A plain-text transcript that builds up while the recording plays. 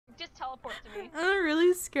just teleport to me? I'm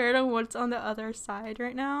really scared of what's on the other side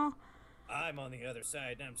right now. I'm on the other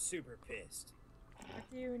side and I'm super pissed. What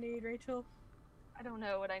do you need, Rachel? I don't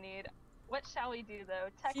know what I need. What shall we do though?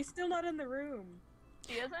 She's still not in the room.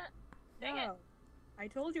 She isn't? Dang it. I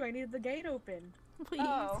told you I needed the gate open. Please.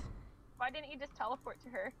 Oh. Why didn't you just teleport to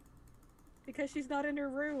her? Because she's not in her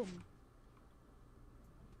room.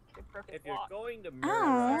 If you're going to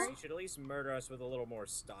murder us, you should at least murder us with a little more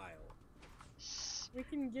style. We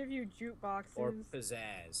can give you jukeboxes. Or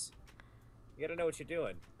pizzazz. You gotta know what you're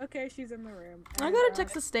doing. Okay, she's in the room. I go to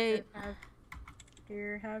Texas State.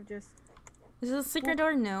 Have just... Is this a secret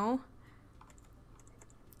door? No.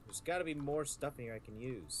 There's gotta be more stuff in here I can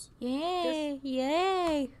use. Yay!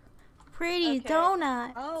 Yay! Pretty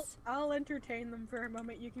donuts. I'll entertain them for a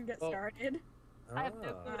moment. You can get started. I have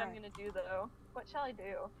no clue what I'm gonna do though. What shall I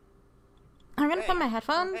do? I'm gonna put my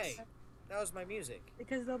headphones. Hey, that was my music.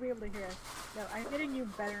 Because they'll be able to hear us. No, I'm getting you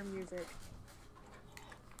better music.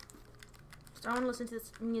 So I want to listen to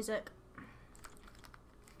this music.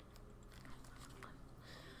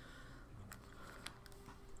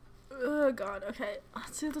 Oh god, okay.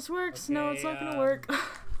 Let's see if this works. Okay, no, it's not gonna work.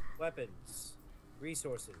 Weapons.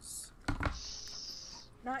 Resources.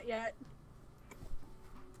 Not yet.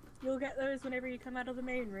 You'll get those whenever you come out of the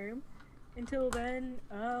main room. Until then,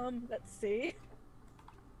 let's see.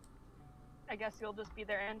 I guess you'll just be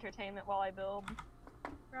their entertainment while I build.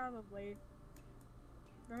 Probably.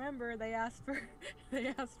 Remember, they asked for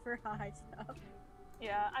high stuff.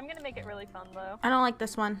 Yeah, I'm gonna make it really fun though. I don't like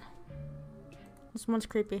this one. This one's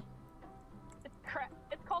creepy.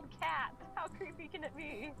 It's called Cat. How creepy can it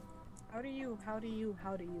be? How do you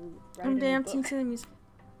write I'm in a dancing book? to the music.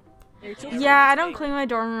 Rachel? Yeah, I don't clean my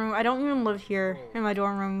dorm room. I don't even live here in my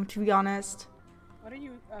dorm room, to be honest. What are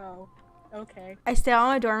you? Oh, okay. I stay out in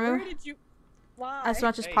my dorm Where room did you? Why? as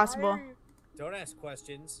much as possible. Don't ask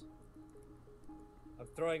questions. I'm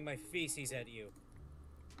throwing my feces at you.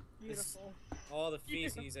 Beautiful. All the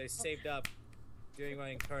feces I saved up during my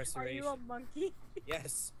Are incarceration. you a monkey?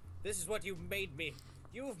 Yes. This is what you made me.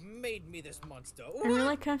 You've made me this monster. I'm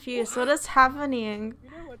really confused. What is happening? You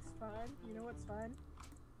know what's fun? You know what's fun?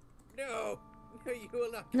 No. No, you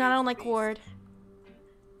will not. No, I don't cage like the Ward.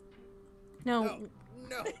 beast. No,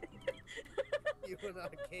 No. You will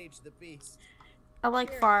not cage the beast. I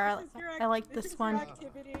like Here, Far. this is your I like this this is one. Your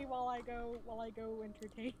activity while I go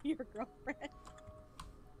entertain your girlfriend.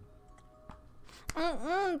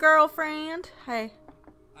 Girlfriend. Hey.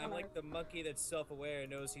 I'm like the monkey that's self-aware and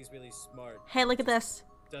knows he's really smart. Hey, look at this.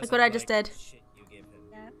 Doesn't Look what I just like did. the shit you give him.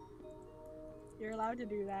 Yeah. You're allowed to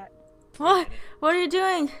do that. What? What are you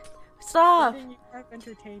doing? Stop. You have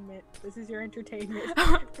entertainment. This is your entertainment.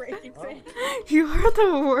 Breaking things. You are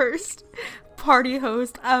the worst party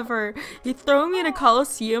host ever. You throw me in a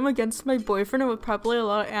Colosseum against my boyfriend with probably a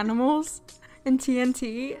lot of animals and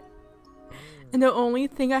TNT. And the only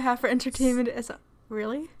thing I have for entertainment is...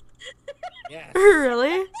 Really? Yes.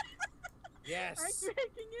 Really? Yes. I'm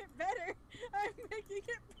making it better. I'm making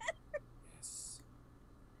it better. Yes.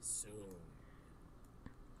 Soon.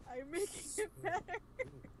 I'm making it better.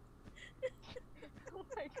 Oh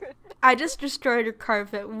my goodness. I just destroyed your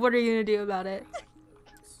carpet. What are you gonna do about it?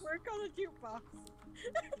 Work on the jukebox.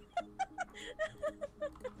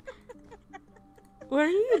 What are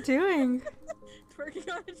you doing? Working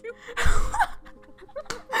on the jukebox.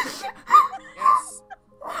 Yes.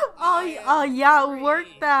 Oh yeah, work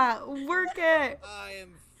that. Work it. I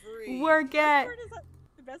am free. Work it.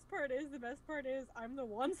 The best part is, I'm the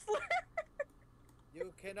one slur.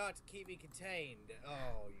 You cannot keep me contained.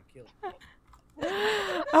 Oh, you killed me.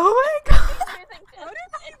 Oh my god. How did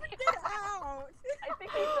I even get out? I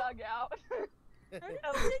think he dug out. How did I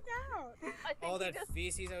get out? I think All he that just...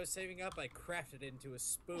 feces I was saving up, I crafted into a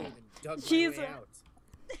spoon and dug my Jeez. way out.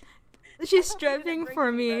 She's stripping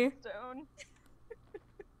for me. Redstone.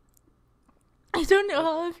 I don't know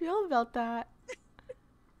how I feel about that.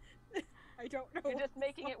 I don't know. You're just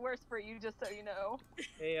making it worse for you, just so you know.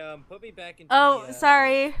 Hey, put me back into Oh, the,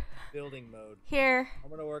 sorry. building mode. Here. I'm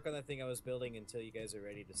gonna work on that thing I was building until you guys are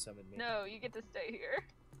ready to summon me. No, you get to stay here.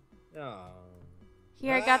 Oh.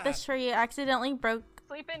 Here, I got this for you. Accidentally broke.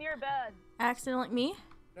 Sleep in your bed. Accidentally me?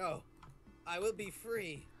 No. I will be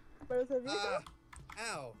free. Both of you.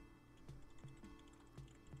 Ow.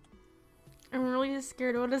 I'm really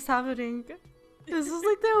scared. What is happening? This is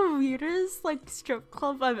like the weirdest like strip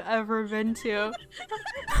club I've ever been to.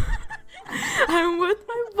 I'm with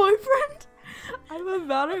my boyfriend. I'm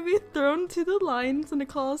about to be thrown to the lions in the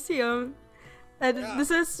Colosseum. And this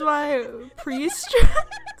is my pre-strip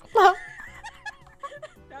club.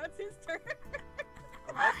 That's his turn.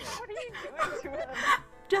 What are you doing to him?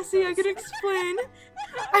 Jesse, I can explain.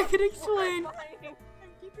 I can explain. I'm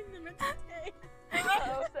keeping them entertained.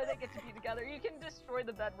 Oh, so they get to be together. You can destroy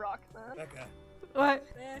the bedrock then. Becca, What?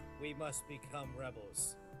 Eh, we must become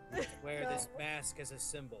rebels. Wear no. this mask as a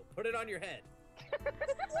symbol. Put it on your head.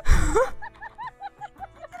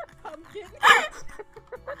 Pumpkin.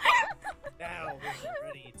 Now we're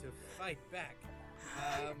ready to fight back.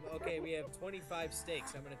 Okay, we have 25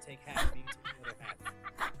 steaks. I'm gonna take half. You can take the other half.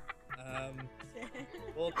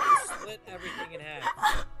 We'll split everything in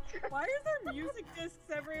half. Why are there music discs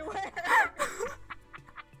everywhere?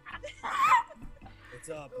 It's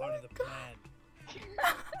all part of the plan.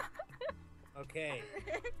 Okay.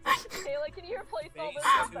 Kayla, can you replace all this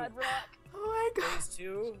Phase with two. bedrock? Oh my god. Phase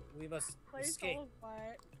 2, we must Place escape. all of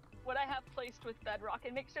what? What I have placed with bedrock,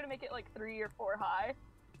 and make sure to make it like 3 or 4 high.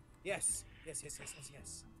 Yes. Okay,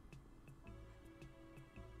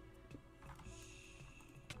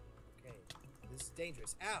 this is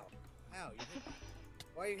dangerous. Ow!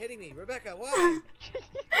 Why are you hitting me? Rebecca, why?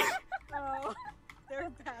 Oh, they're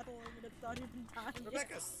battling and it's not even time. yet.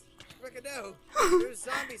 Rebecca, no! There's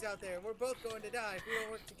zombies out there and we're both going to die if we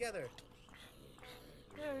don't work together.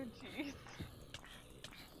 Oh, jeez.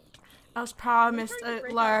 I was promised a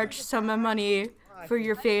large sum of money for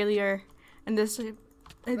your failure in this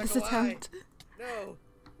attempt. No!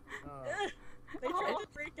 Oh. They tried to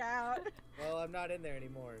freak out. Well, I'm not in there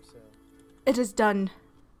anymore, so... It is done.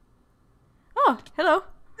 Oh, hello.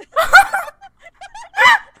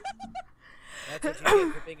 That's what you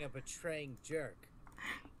get for being a betraying jerk.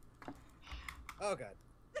 Oh god.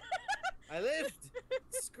 I lived!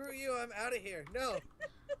 Screw you, I'm out of here. No!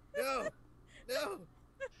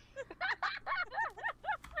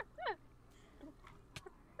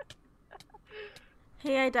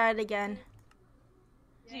 Hey, I died again.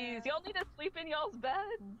 Jeez, y'all need to sleep in y'all's beds.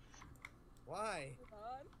 Why? Hold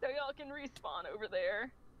on. So y'all can respawn over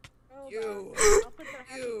there. Hold You. on. I'll put their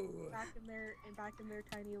heads You. back in their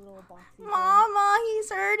tiny little boxy. thing. Mama, he's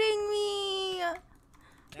hurting me. Now,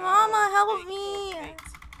 Mama, help take me. your fate.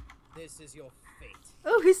 This is your fate.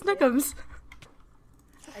 Oh, he snookums.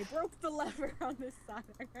 I broke the lever on this side.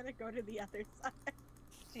 I'm gonna go to the other side.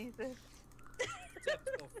 Jesus. Accept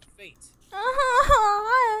your fate.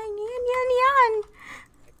 Yan.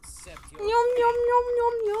 Accept your Yum, yum, yum,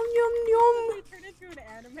 yum, yum, yum, We yum. turn into an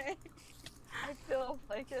anime. I feel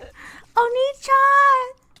like it. Oni-chan!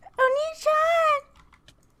 Oni-chan!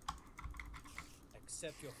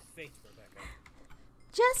 Accept your fate, Rebecca.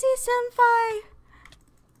 Jesse-senpai!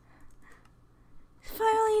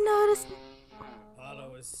 Finally noticed.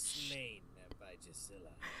 Apollo was slain by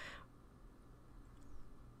Gisela.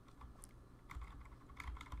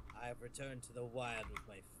 I have returned to the wild with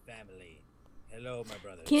my family. Hello, my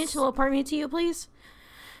brothers. Can you teleport me to you, please?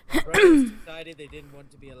 My brothers decided they didn't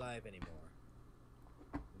want to be alive anymore.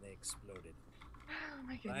 And they exploded. Oh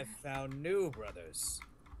my I goodness. found new brothers.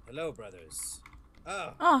 Hello, brothers.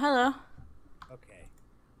 Oh, Oh, hello. okay.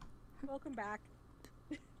 Welcome back.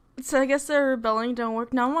 So I guess the rebelling don't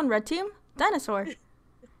work. Now I'm on red team? Dinosaur.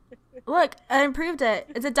 Look, I improved it.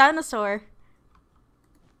 It's a dinosaur.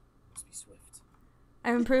 Must be swift.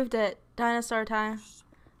 I improved it. Dinosaur time.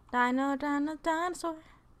 Dinosaur.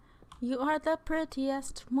 You are the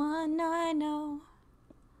prettiest one I know.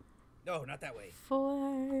 No, not that way.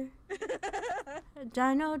 For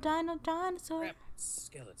dinosaur. Crap,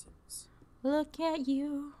 skeletons. Look at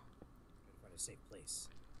you. Gotta find a safe place.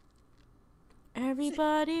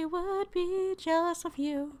 Everybody would be jealous of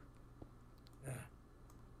you. The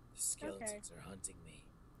skeletons are hunting me.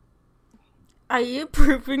 Are you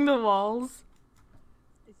proofing the walls?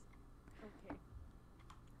 Okay.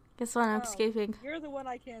 Guess what? I'm Oh. escaping. You're the one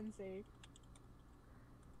I can see.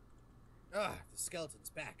 Ah, the skeleton's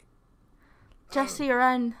back. Jesse,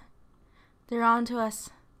 run. They're on to us.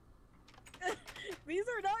 These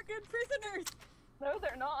are not good prisoners. No,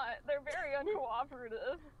 they're not. They're very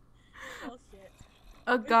uncooperative. Oh shit.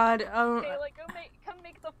 Oh god. Okay, like come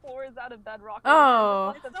make the floors out of bedrock.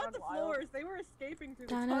 Oh. It's not the floors. They were escaping through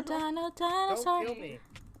the Dino, tunnel. dinosaur. Don't kill me.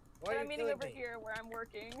 Why are I'm you meeting killing over me? here where I'm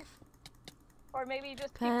working. Or maybe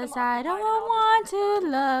just keep them Cause I occupied don't and I'll want just do to it.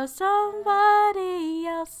 love somebody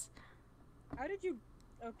else. How did you?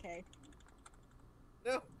 Okay.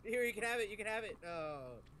 No, here, you can have it. You can have it. Oh.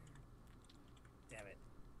 Damn it.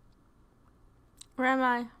 Where am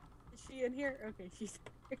I? Is she in here? Okay, she's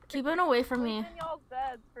here. Keep it away from Sleep me. in y'all's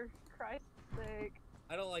beds, for Christ's sake.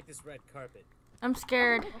 I don't like this red carpet. I'm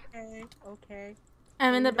scared. Okay, okay.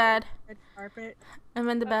 I'm in the bed. Red carpet. I'm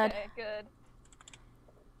in the bed. Okay, good.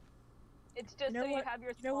 It's just You know so you what? have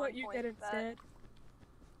your You know what spawn you points get set. instead?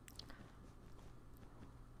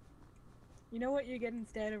 You know what you get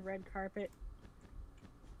instead of red carpet?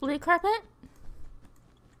 Blue carpet?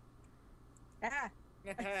 Ah.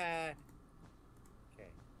 Okay.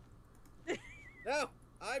 No,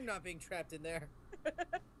 I'm not being trapped in there.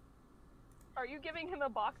 Are you giving him a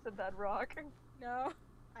box of bedrock? No,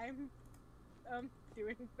 I'm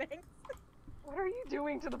doing things. What are you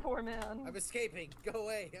doing to the poor man? I'm escaping. Go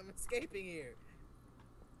away. I'm escaping here.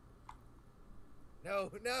 No,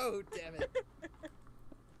 no, damn it.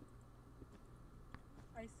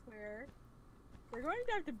 I swear. We're going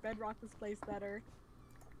to have to bedrock this place better.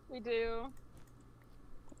 We do.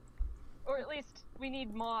 Or at least we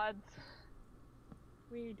need mods.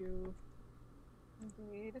 We do.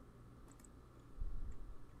 Indeed.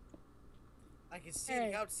 I can see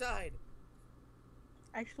Hey. the outside.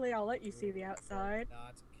 Actually, I'll let you see the outside.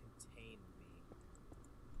 Not contain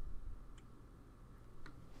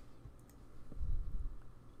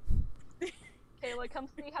me. Kayla, come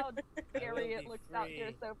see how scary it looks out here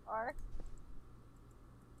so far.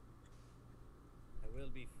 I will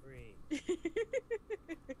be free.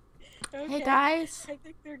 Okay, Hey guys. I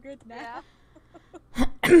think they're good now. Yeah.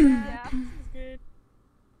 Yeah, this is good.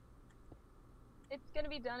 It's gonna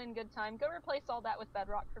be done in good time. Go replace all that with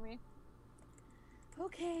bedrock for me.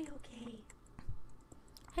 Okay, okay.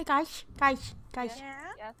 Hey guys. Guys. Yeah?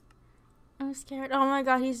 Yes. I'm scared. Oh my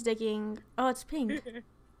god, he's digging. Oh, it's pink.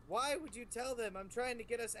 Why would you tell them? I'm trying to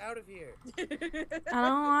get us out of here.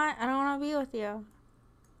 I don't want to be with you.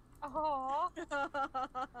 Aww. Hang on.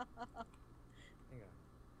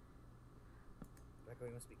 Becca, we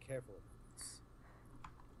must be careful of this.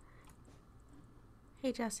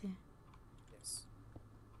 Hey Jesse, Yes.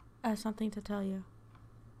 I have something to tell you.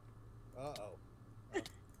 Uh-oh.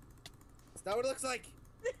 It's not what it looks like.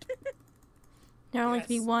 There only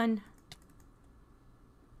be Yes. one.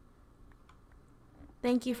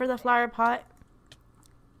 Thank you for the flower pot.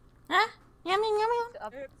 Ah, yummy, yummy.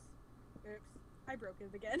 Up. Oops. Oops. I broke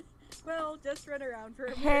it again. Well, just run around for a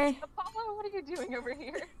minute. Hey, Apollo, what are you doing over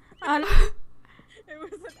here? I don't- It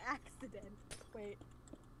was an accident. Wait.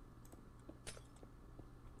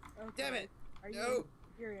 Okay. Damn it. Are you No.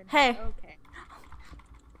 You're in. Hey. Okay.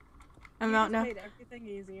 I'm You out just now. made everything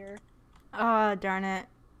easier. Oh, darn it.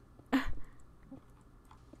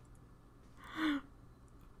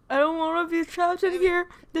 I don't want to be trapped in here.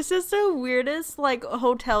 This is the weirdest, like,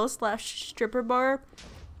 hotel slash stripper bar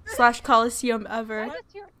slash Colosseum I ever.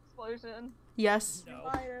 just hear an explosion. Yes. No.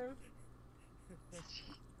 Might have.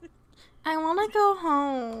 I want to go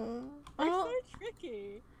home. I They're don't, so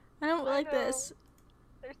tricky. I don't I like know. this.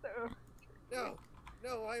 They're so... No.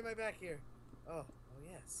 No, why am I back here? Oh,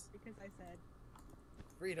 yes. Because I said.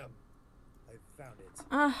 Freedom. I found it.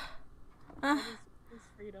 What is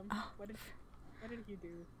freedom? Oh. What did he do?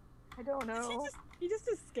 I don't know. He just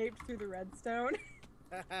escaped through the redstone.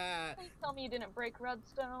 Please tell me you didn't break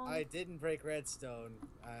redstone. I didn't break redstone.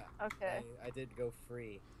 Okay. I did go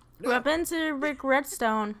free. Weapons to Rick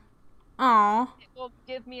Redstone. Aw. It will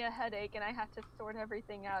give me a headache and I have to sort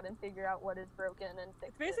everything out and figure out what is broken and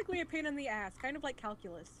fix It's basically a pain in the ass, kind of like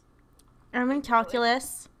calculus. I'm in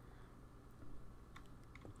calculus.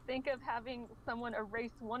 Think of having someone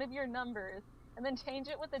erase one of your numbers and then change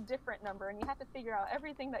it with a different number and you have to figure out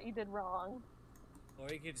everything that you did wrong. Or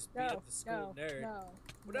you could just beat No, up the school nerd.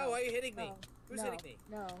 no, Why are you hitting me? no, Who's no, hitting me?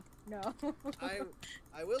 No.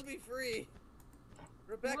 I will be free.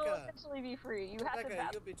 You will Rebecca. eventually be free. You have to Rebecca,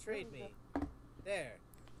 bat- you betrayed me. There.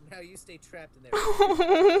 Now you stay trapped in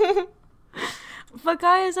there. But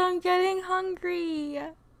guys, I'm getting hungry.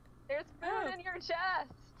 There's food in your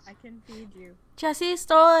chest. I can feed you. Jesse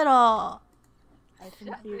stole it all. I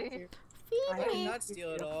can feed you. Feed I I did me. not steal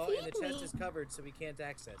it all, and the Feed chest me. is covered, so we can't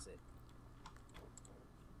access it.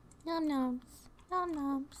 Yum nums. Yum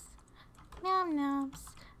nums. Yum nums.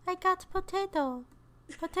 I got potato.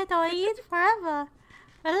 Potato I eat forever.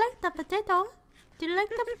 I like the potato. Do you like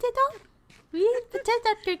the potato? We eat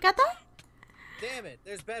potato together. Damn it!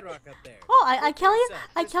 There's bedrock up there. Oh, I kill you. Yourself.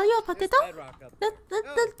 I kill you a There's potato. bedrock up there. Let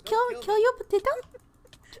No, don't kill me. you potato.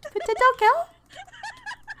 Potato kill.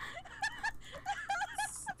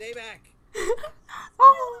 Stay back.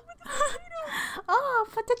 Oh, oh,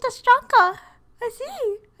 potato stronger. I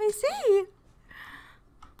see.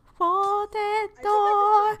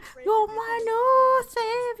 Potato, you're my new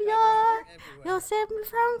savior. Everywhere. You save me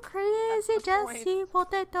from crazy That's the point. Jesse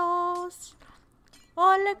potatoes. Oh,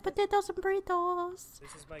 I like potatoes and burritos.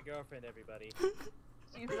 This is my girlfriend, everybody.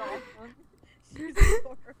 She's awesome. She's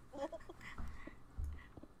adorable.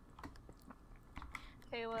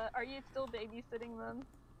 Kayla, are you still babysitting them?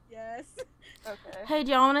 Yes. Okay. Hey,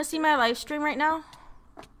 do y'all want to see my live stream right now?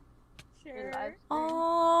 Sure. Live stream.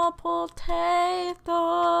 Oh,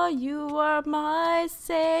 potato, you are my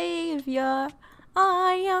savior.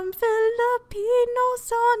 I am Filipino,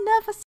 so never